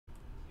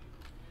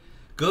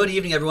Good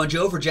evening, everyone.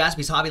 Joe for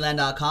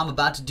JaspysHobbyland.com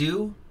about to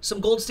do some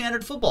gold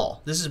standard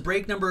football. This is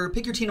break number,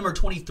 pick your team number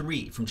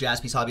 23 from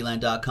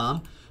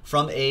JaspysHobbyland.com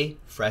from a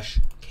fresh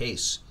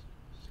case.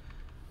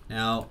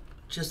 Now,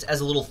 just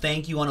as a little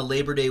thank you on a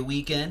Labor Day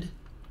weekend,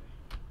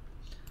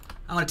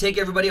 I'm going to take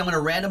everybody, I'm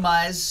going to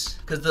randomize,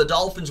 because the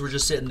Dolphins were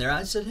just sitting there.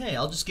 I said, hey,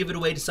 I'll just give it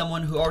away to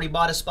someone who already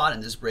bought a spot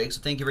in this break.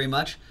 So thank you very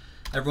much,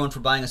 everyone,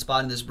 for buying a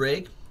spot in this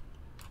break.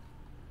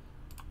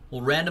 We'll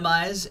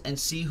randomize and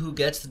see who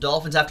gets the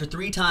Dolphins after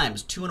 3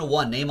 times. 2 and a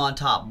 1, name on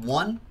top.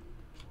 1,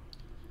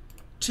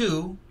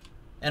 2,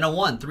 and a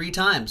 1, 3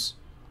 times.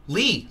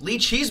 Lee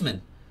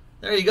Cheeseman.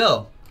 There you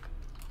go.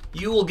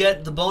 You will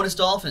get the bonus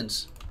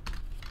Dolphins.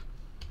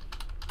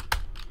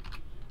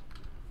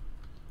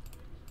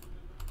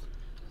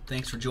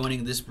 Thanks for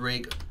joining this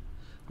break,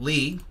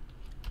 Lee.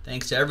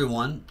 Thanks to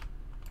everyone.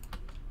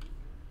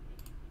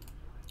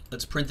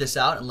 Let's print this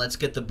out and let's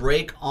get the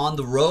break on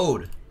the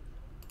road.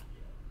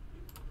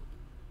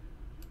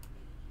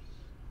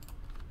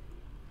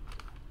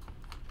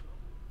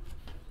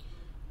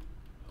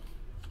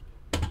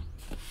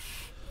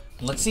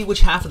 Let's see which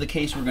half of the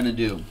case we're going to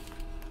do.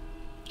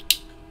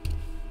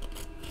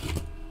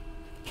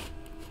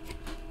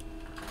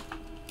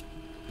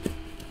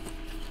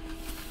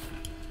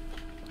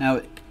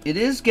 Now, it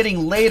is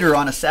getting later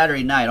on a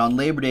Saturday night on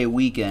Labor Day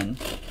weekend.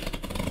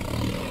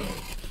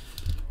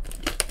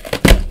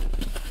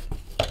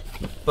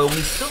 But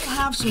we still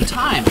have some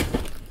time.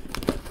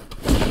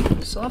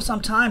 Still have some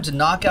time to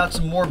knock out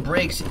some more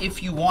breaks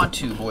if you want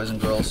to, boys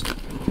and girls.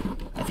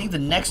 I think the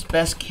next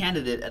best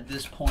candidate at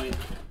this point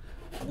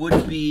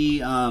would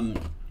be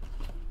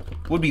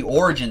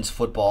Origins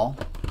football.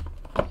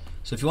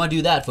 So if you want to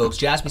do that, folks,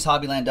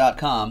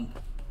 JaspysHobbyland.com.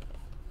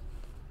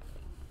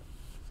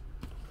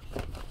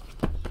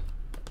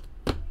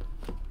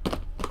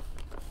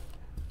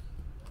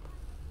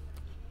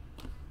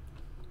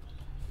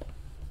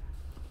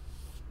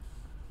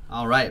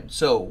 All right,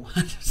 so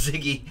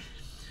Ziggy,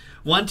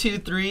 1, 2,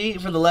 3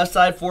 for the left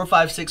side, 4,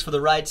 5, 6 for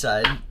the right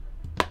side,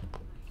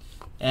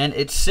 and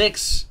it's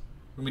 6.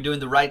 We're going to be doing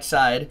the right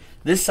side.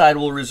 This side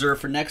we'll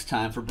reserve for next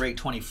time for break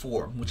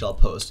 24, which I'll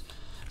post.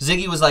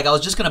 Ziggy was like, I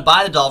was just going to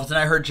buy the Dolphins, and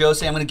I heard Joe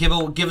say I'm going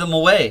to give them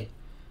away.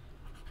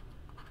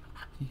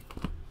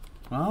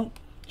 Well,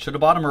 should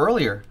have bought them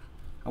earlier.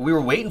 We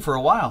were waiting for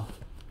a while.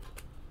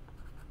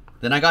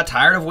 Then I got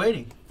tired of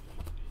waiting.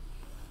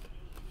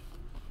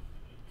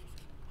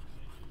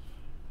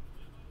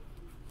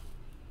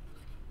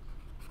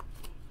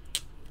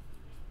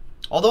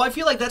 Although I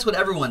feel like that's what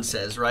everyone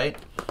says, right?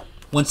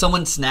 When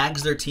someone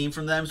snags their team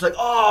from them, it's like,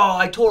 oh,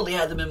 I totally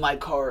had them in my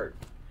cart.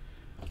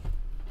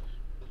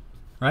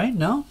 Right?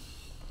 No?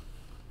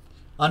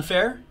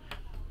 Unfair?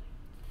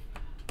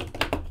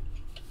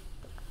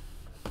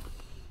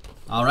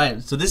 All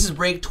right, so this is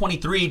break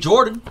 23.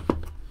 Jordan.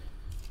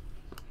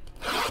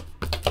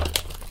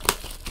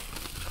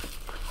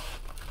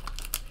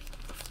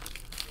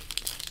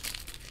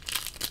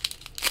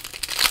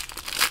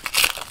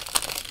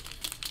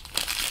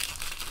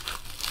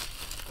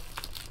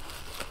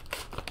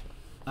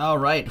 All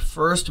right,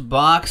 first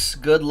box.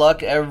 Good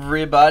luck,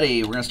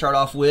 everybody. We're going to start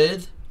off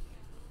with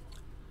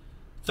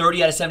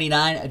 30 out of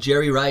 79,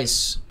 Jerry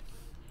Rice.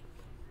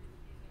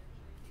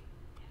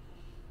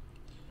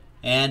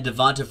 And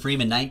Devonta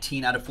Freeman,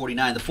 19 out of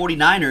 49. The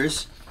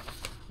 49ers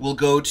will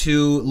go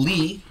to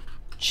Lee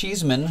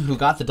Cheeseman, who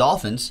got the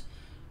Dolphins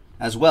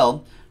as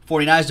well.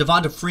 49ers,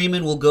 Devonta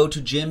Freeman will go to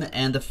Jim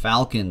and the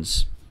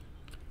Falcons.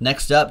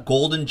 Next up,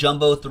 Golden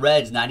Jumbo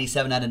Threads,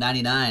 97 out of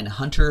 99,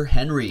 Hunter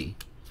Henry.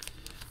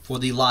 For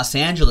the Los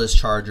Angeles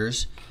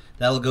Chargers,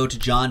 that'll go to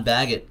John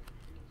Baggett.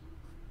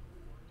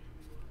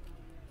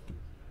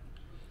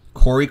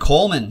 Corey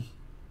Coleman,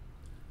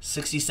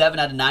 67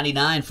 out of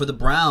 99 for the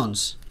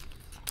Browns.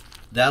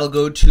 That'll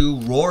go to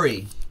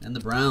Rory and the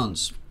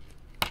Browns.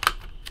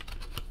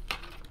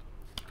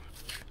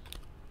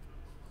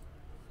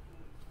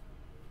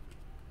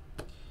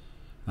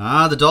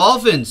 The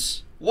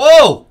Dolphins.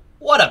 Whoa!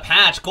 What a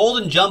patch.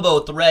 Golden Jumbo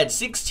Thread,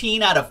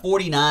 16 out of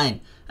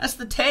 49. That's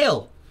the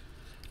tail.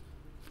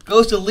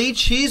 Goes to Lee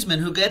Cheeseman,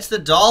 who gets the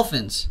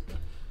Dolphins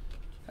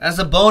as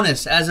a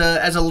bonus, as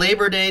a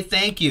Labor Day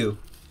thank you.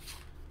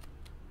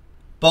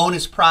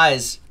 Bonus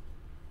prize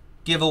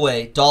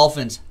giveaway.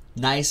 Dolphins,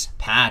 nice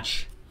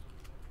patch.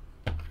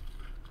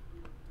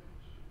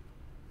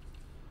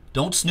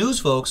 Don't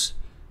snooze, folks.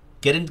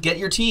 Get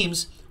your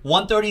teams.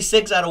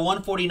 136 out of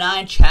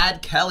 149,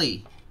 Chad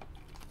Kelly.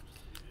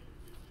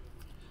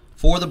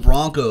 For the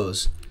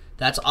Broncos,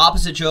 that's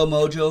opposite Joe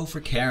Mojo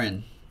for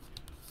Karen.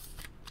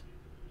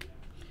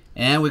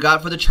 And we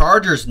got for the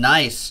Chargers,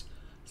 nice.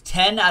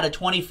 10 out of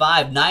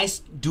 25, nice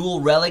dual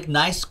relic,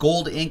 nice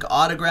gold ink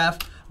autograph.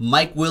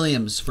 Mike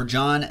Williams for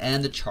John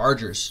and the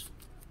Chargers.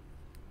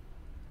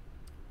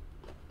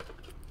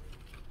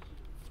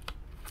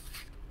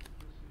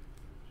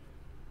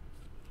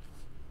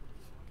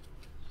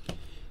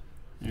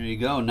 There you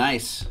go,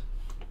 nice.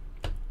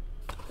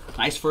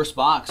 Nice first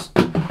box.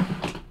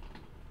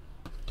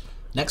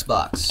 Next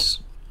box.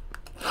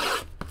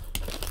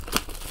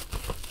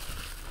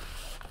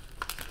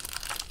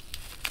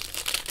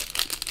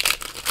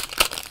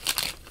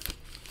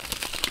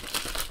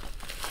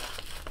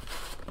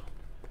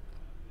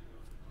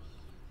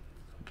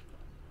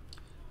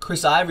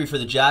 Chris Ivory for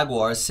the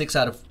Jaguars, 6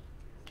 out of...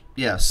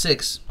 Yeah,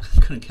 6.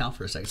 Couldn't count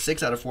for a second.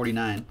 6 out of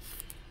 49.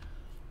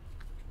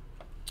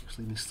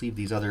 Actually, let me sleeve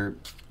these other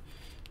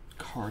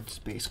cards,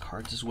 base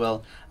cards as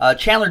well.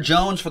 Chandler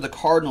Jones for the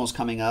Cardinals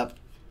coming up.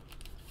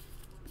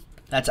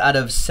 That's out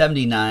of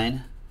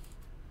 79.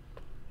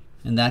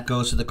 And that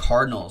goes to the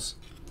Cardinals.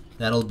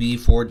 That'll be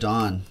for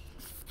Don.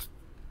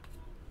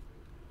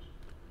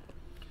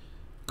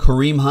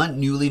 Kareem Hunt,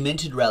 newly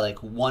minted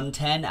relic.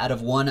 110 out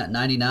of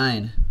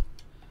 199.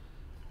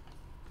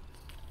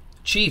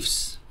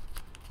 Chiefs.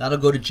 That'll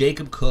go to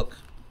Jacob Cook.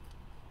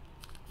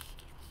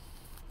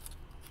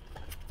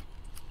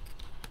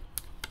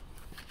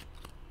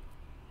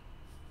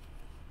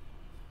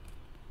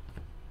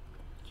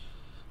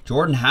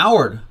 Jordan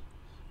Howard.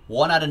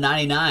 1 out of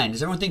 99.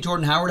 Does everyone think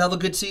Jordan Howard will have a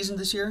good season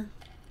this year?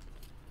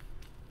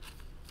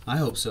 I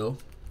hope so.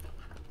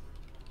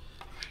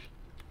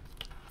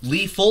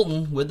 Lee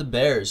Fulton with the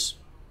Bears.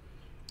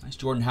 Nice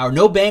Jordan Howard.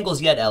 No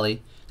Bengals yet,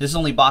 Ellie. This is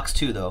only box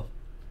 2, though.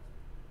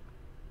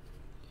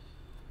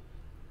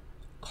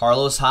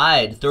 Carlos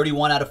Hyde,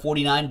 31 out of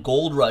 49,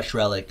 Gold Rush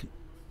relic.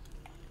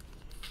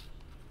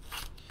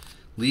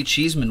 Lee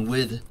Cheeseman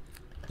with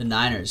the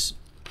Niners.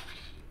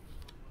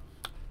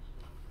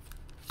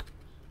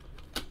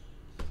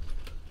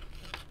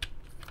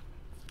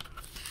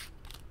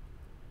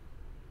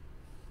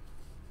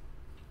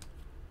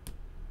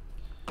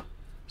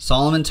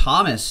 Solomon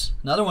Thomas,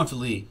 another one for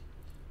Lee.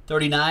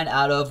 39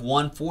 out of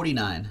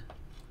 149.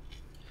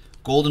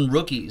 Golden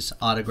Rookies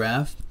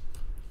autograph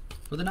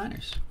for the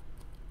Niners.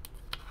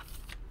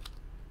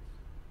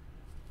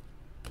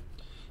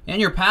 And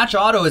your patch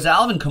auto is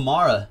Alvin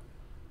Kamara.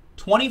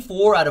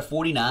 24 out of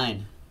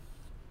 49.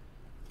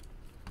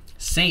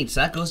 Saints,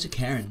 that goes to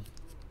Karen.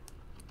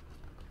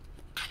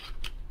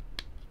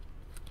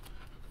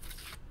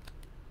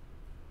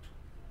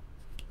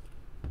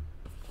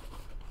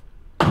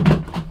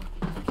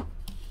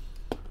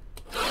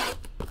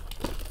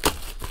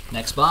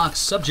 Next box.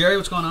 Sup, Jerry?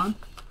 What's going on?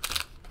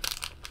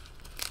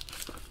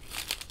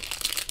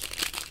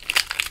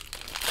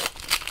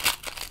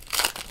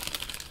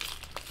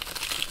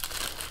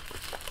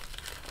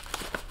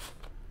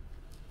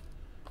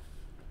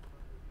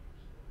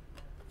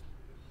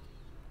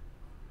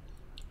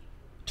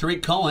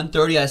 Tariq Cohen,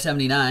 30 out of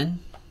 79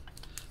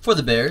 for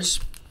the Bears.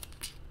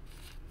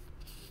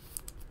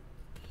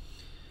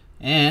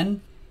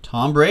 And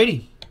Tom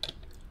Brady,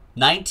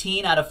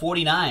 19 out of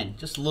 49.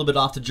 Just a little bit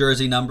off the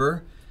jersey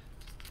number.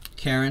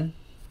 Karen,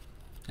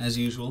 as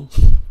usual.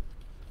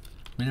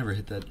 We never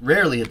hit that.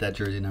 Rarely hit that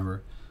jersey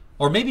number,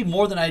 or maybe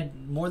more than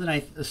I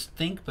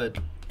think. But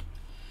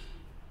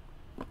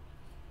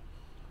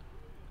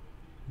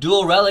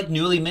dual relic,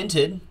 newly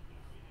minted.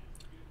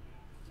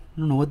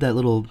 I don't know what that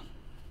little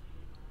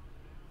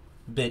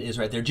bit is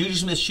right there. Juju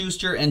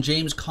Smith-Schuster and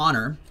James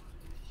Conner.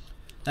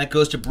 That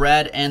goes to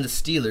Brad and the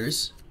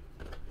Steelers.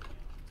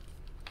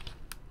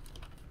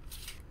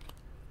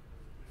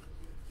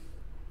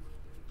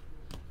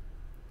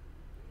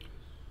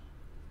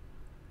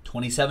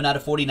 $27 out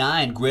of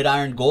 49,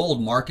 Gridiron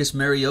Gold, Marcus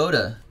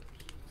Mariota.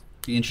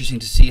 Be interesting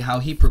to see how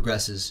he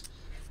progresses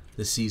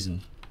this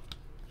season.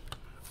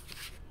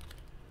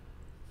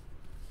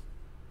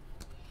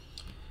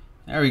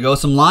 There we go,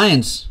 some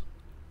Lions.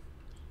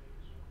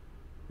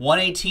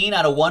 118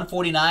 out of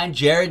 149,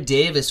 Jared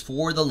Davis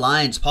for the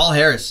Lions. Paul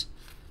Harris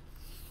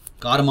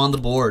got him on the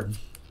board.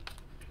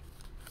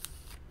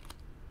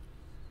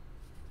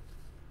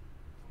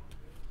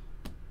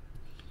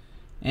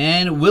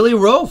 And Willie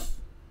Rofe.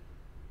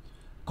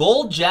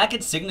 Gold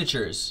Jacket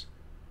Signatures.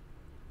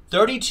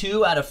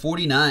 32 out of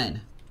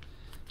 49.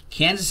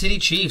 Kansas City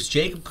Chiefs,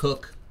 Jacob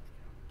Cook.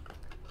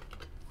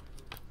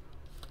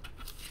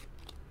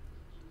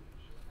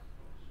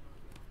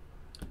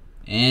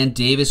 And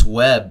Davis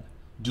Webb.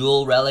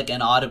 Dual relic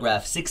and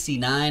autograph.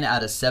 69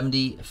 out of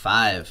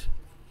 75.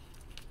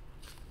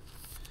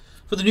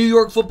 For the New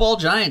York Football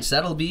Giants,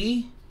 that'll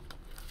be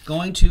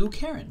going to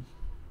Karen.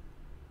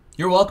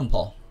 You're welcome,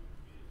 Paul.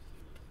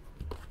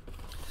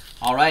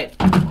 All right,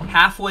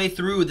 halfway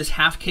through this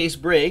half case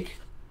break.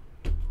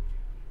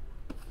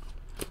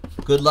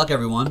 Good luck,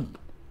 everyone.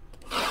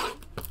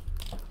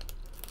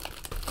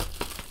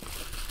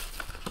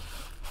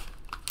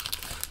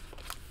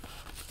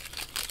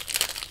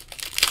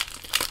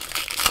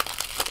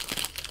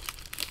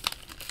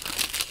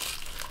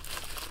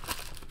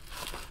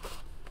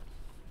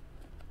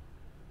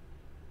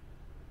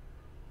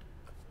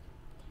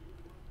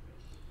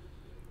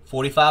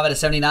 $45 out of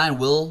 79,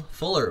 Will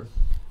Fuller.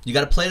 You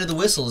got to play to the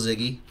whistle,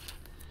 Ziggy.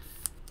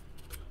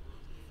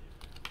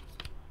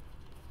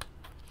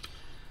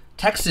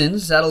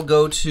 Texans, that'll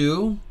go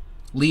to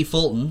Lee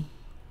Fulton.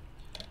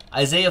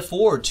 Isaiah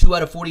Ford, 2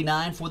 out of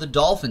 49 for the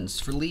Dolphins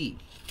for Lee.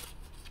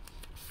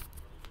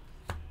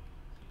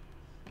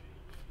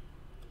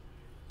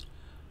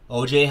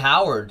 O.J.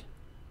 Howard,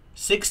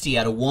 60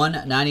 out of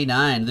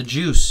 199. The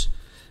Juice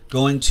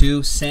going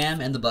to Sam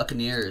and the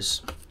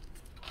Buccaneers.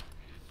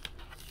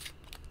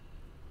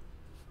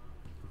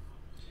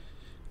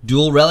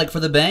 Dual relic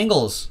for the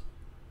Bengals.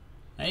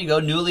 There you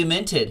go, newly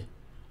minted.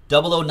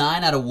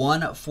 009 out of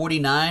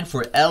 149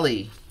 for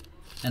Ellie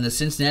and the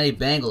Cincinnati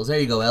Bengals. There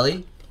you go,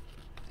 Ellie.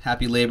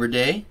 Happy Labor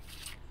Day.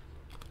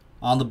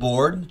 On the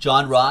board,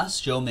 John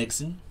Ross, Joe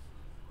Mixon.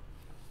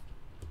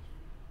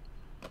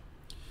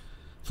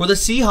 For the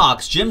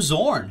Seahawks, Jim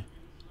Zorn.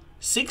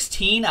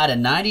 16 out of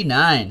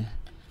 99.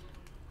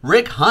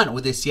 Rick Hunt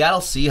with the Seattle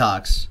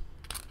Seahawks.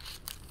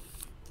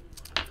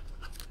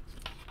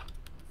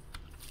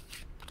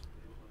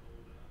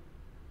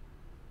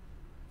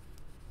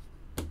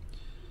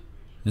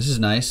 This is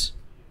nice.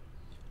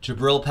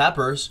 Jabril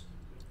Peppers,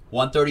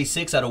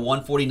 136 out of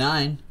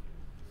 149.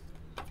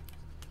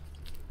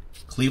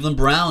 Cleveland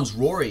Browns,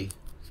 Rory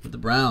with the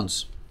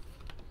Browns.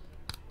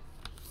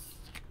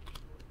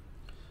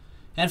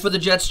 And for the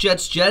Jets,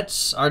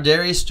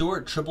 Ardarius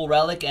Stewart, triple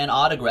relic and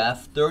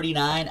autograph,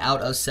 39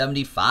 out of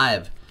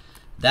 75.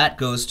 That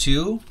goes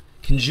to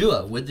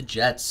Kinjua with the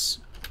Jets.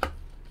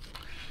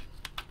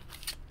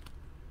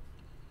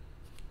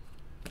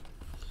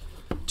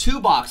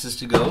 Two boxes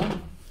to go.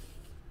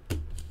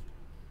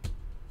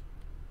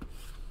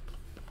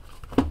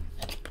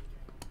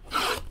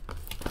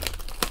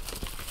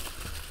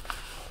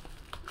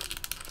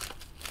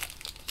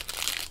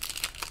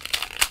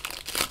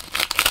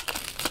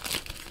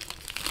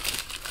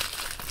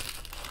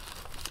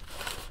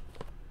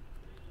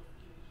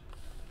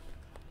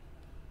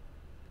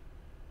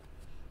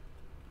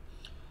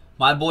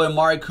 My boy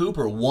Amari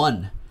Cooper,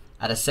 1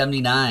 out of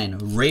 79.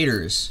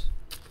 Raiders.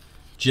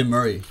 Jim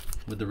Murray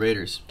with the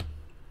Raiders.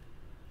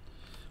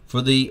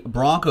 For the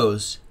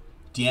Broncos,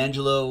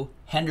 D'Angelo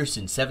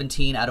Henderson,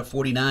 17 out of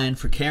 49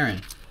 for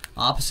Karen.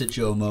 Opposite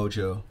Joe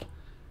Mojo.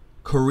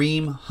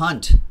 Kareem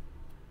Hunt,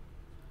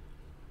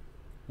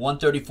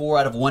 134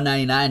 out of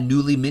 199.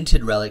 Newly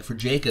minted relic for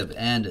Jacob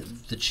and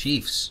the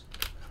Chiefs.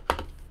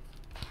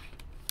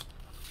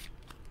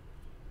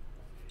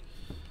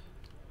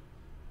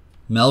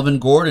 Melvin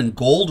Gordon,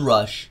 Gold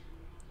Rush,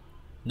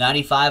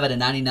 95 out of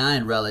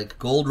 99 relic.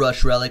 Gold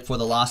Rush relic for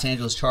the Los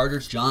Angeles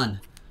Chargers. John,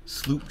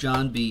 Sloop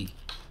John B.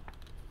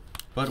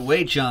 But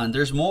wait, John,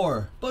 there's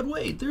more. But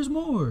wait, there's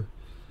more.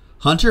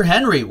 Hunter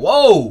Henry,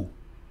 whoa.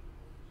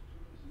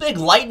 Big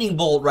lightning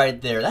bolt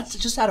right there. That's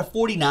just out of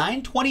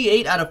 49.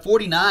 28 out of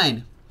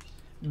 49.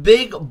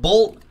 Big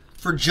bolt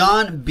for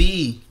John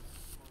B.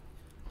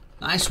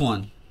 Nice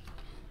one.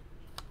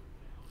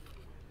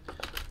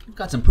 We've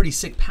got some pretty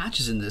sick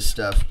patches in this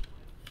stuff.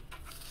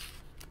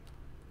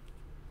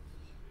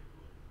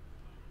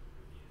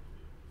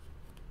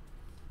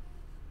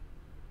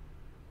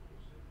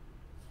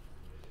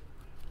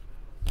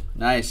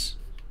 Nice.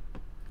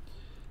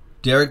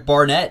 Derek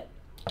Barnett,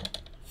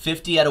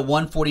 50 out of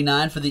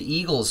 149 for the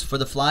Eagles. For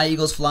the Fly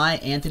Eagles Fly,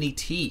 Anthony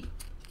T.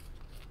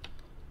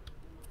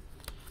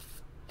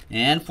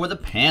 And for the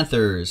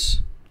Panthers,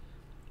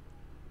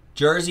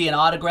 jersey and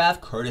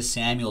autograph, Curtis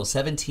Samuel,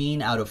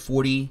 17 out of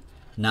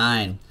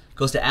 49.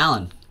 Goes to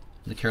Allen,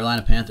 the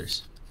Carolina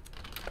Panthers.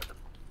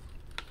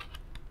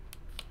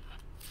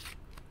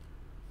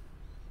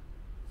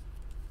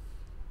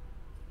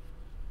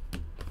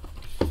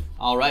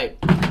 All right.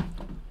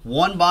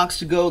 One box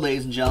to go,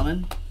 ladies and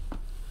gentlemen.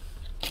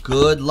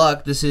 Good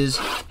luck. This is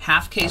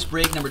half case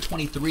break number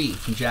 23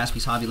 from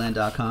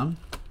JaspysHobbyland.com.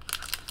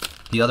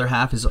 The other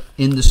half is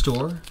in the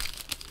store.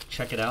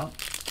 Check it out.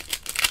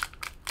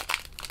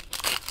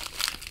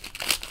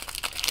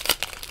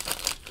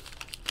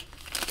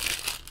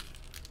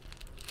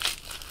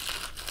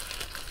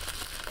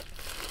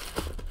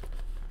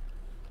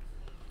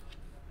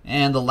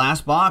 And the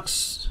last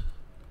box,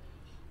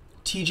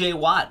 TJ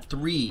Watt,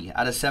 3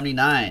 out of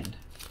 79.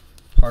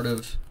 Part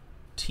of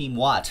Team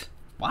Watt.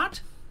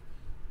 What?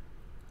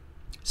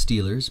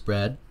 Steelers,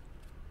 Brad.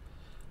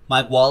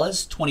 Mike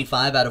Wallace,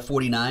 25 out of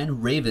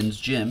 49.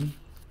 Ravens, Jim.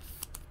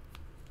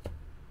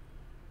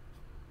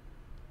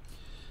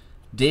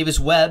 Davis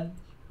Webb,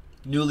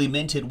 newly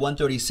minted,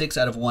 136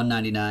 out of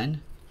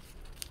 199.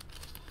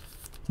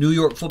 New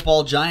York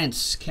Football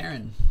Giants,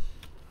 Karen.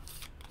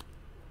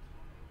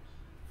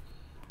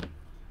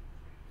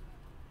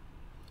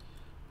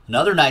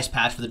 Another nice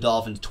patch for the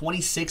Dolphins,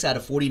 26 out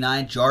of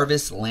 49,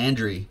 Jarvis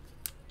Landry.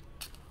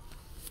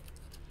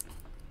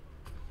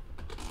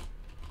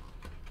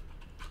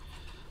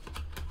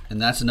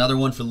 And that's another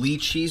one for Lee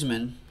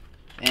Cheeseman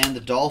and the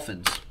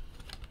Dolphins.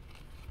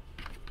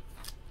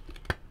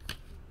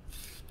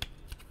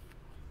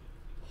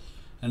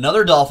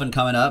 Another Dolphin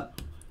coming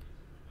up.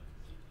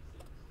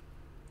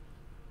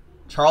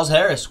 Charles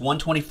Harris,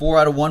 124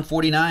 out of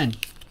 149.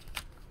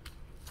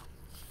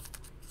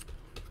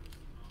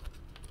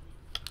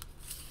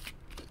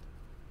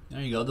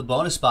 There you go. The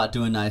bonus spot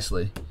doing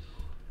nicely.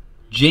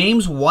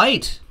 James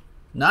White.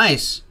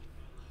 Nice.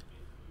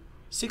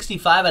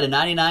 65 out of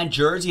 99.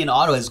 Jersey and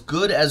auto. As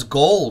good as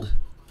gold,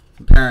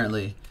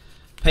 apparently.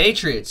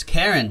 Patriots.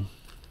 Karen.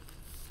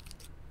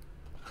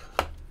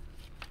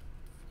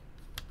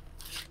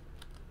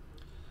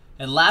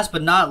 And last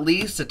but not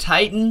least, a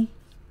Titan.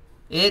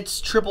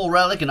 It's triple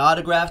relic and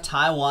autograph,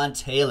 Taiwan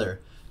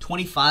Taylor.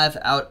 25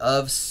 out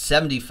of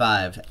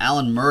 75.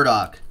 Alan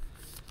Murdoch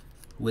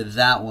with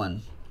that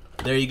one.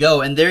 There you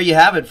go. And there you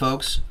have it,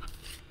 folks.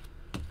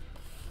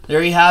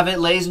 There you have it,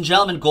 ladies and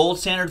gentlemen. Gold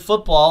Standard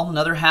Football.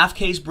 Another half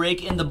case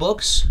break in the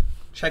books.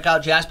 Check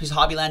out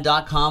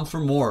JaspysHobbyland.com for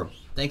more.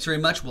 Thanks very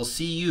much. We'll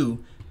see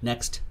you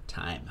next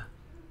time.